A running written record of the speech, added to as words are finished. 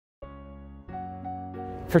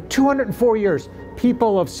For 204 years,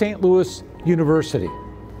 people of St. Louis University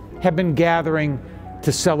have been gathering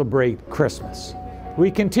to celebrate Christmas.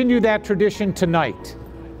 We continue that tradition tonight.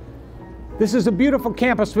 This is a beautiful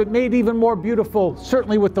campus, but made even more beautiful,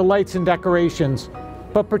 certainly with the lights and decorations,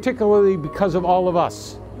 but particularly because of all of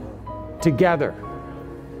us together,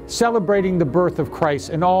 celebrating the birth of Christ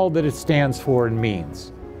and all that it stands for and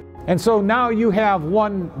means. And so now you have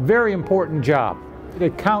one very important job, to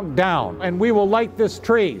count down, and we will light this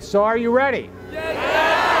tree. So are you ready? Yes!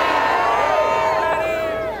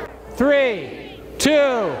 3, 2,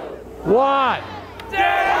 1.